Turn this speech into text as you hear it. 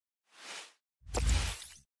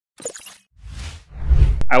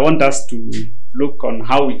I want us to look on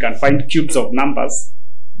how we can find cubes of numbers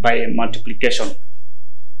by multiplication.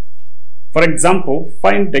 For example,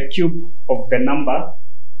 find the cube of the number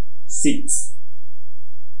 6.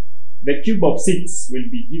 The cube of 6 will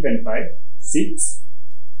be given by 6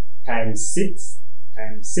 times 6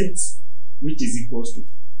 times 6, which is equals to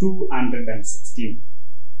 216.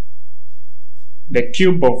 The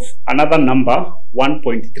cube of another number,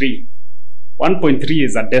 1.3. 1.3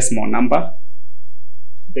 is a decimal number.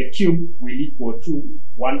 The cube will equal to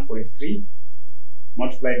 1.3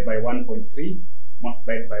 multiplied by 1.3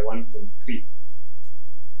 multiplied by 1.3.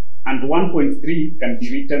 And 1.3 can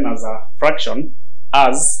be written as a fraction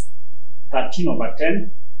as 13 over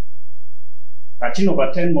 10. 13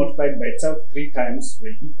 over 10 multiplied by itself 3 times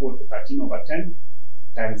will equal to 13 over 10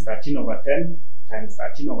 times 13 over 10 times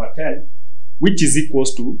 13 over 10, which is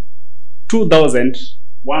equals to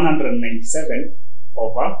 2,197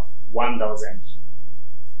 over 1,000.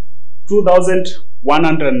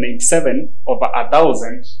 2,197 over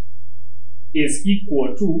 1,000 is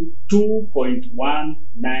equal to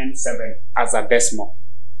 2.197 as a decimal.